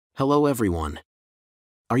Hello everyone.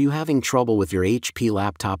 Are you having trouble with your HP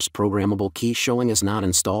laptop's programmable key showing as not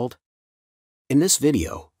installed? In this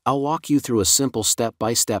video, I'll walk you through a simple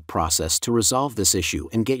step-by-step process to resolve this issue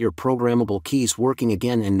and get your programmable keys working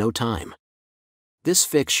again in no time. This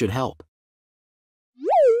fix should help.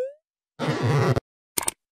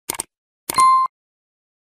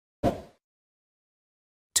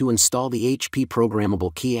 To install the HP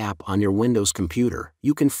Programmable Key app on your Windows computer,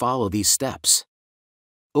 you can follow these steps.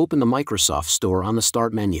 Open the Microsoft Store on the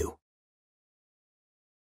Start menu.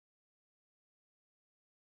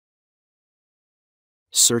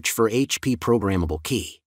 Search for HP Programmable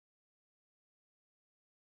Key.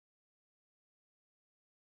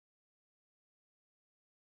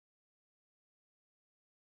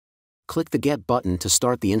 Click the Get button to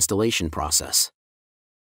start the installation process.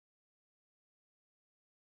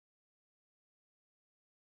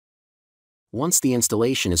 Once the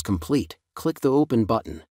installation is complete, click the Open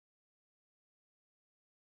button.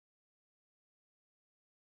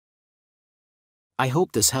 I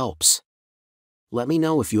hope this helps. Let me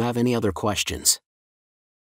know if you have any other questions.